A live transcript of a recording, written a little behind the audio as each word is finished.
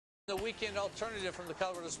The weekend alternative from the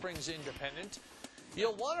Colorado Springs Independent.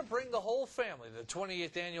 You'll want to bring the whole family. The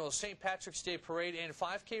 28th annual St. Patrick's Day Parade and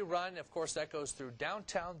 5K run. Of course, that goes through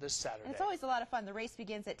downtown this Saturday. It's always a lot of fun. The race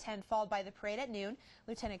begins at 10, followed by the parade at noon.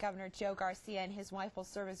 Lieutenant Governor Joe Garcia and his wife will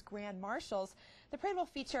serve as grand marshals. The parade will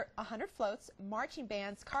feature 100 floats, marching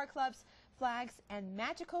bands, car clubs, flags, and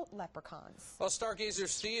magical leprechauns. Well,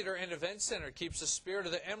 Stargazers Theater and Event Center keeps the spirit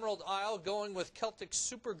of the Emerald Isle going with Celtic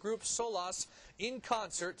supergroup Solas in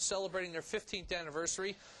concert, celebrating their 15th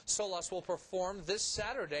anniversary. Solas will perform this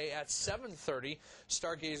Saturday at 7:30.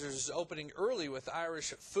 Stargazers is opening early with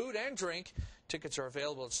Irish food and drink. Tickets are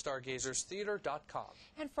available at stargazerstheater.com.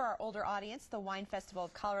 And for our older audience, the Wine Festival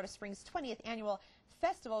of Colorado Springs' 20th annual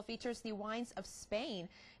festival features the wines of Spain.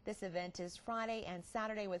 This event is Friday and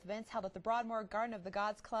Saturday with events held at the Broadmoor Garden of the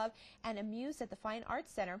Gods Club and Amuse at the Fine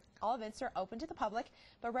Arts Center. All events are open to the public,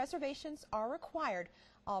 but reservations are required.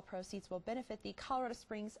 All proceeds will benefit the Colorado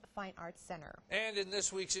Springs Fine Arts Center. And in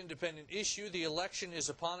this week's Independent issue, the election is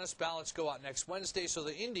upon us. Ballots go out next Wednesday, so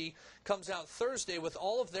the Indy comes out Thursday with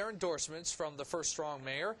all of their endorsements from the first strong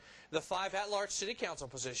mayor, the 5 at-large city council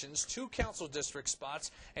positions, 2 council district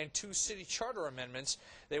spots, and 2 city charter amendments.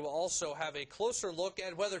 They will also have a closer look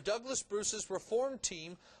at whether Douglas Bruce's reform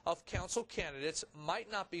team of council candidates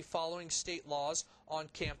might not be following state laws on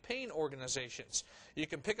campaign organizations. You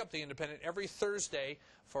can pick up the Independent every Thursday.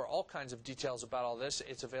 For all kinds of details about all this,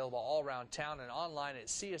 it's available all around town and online at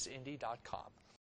csindy.com.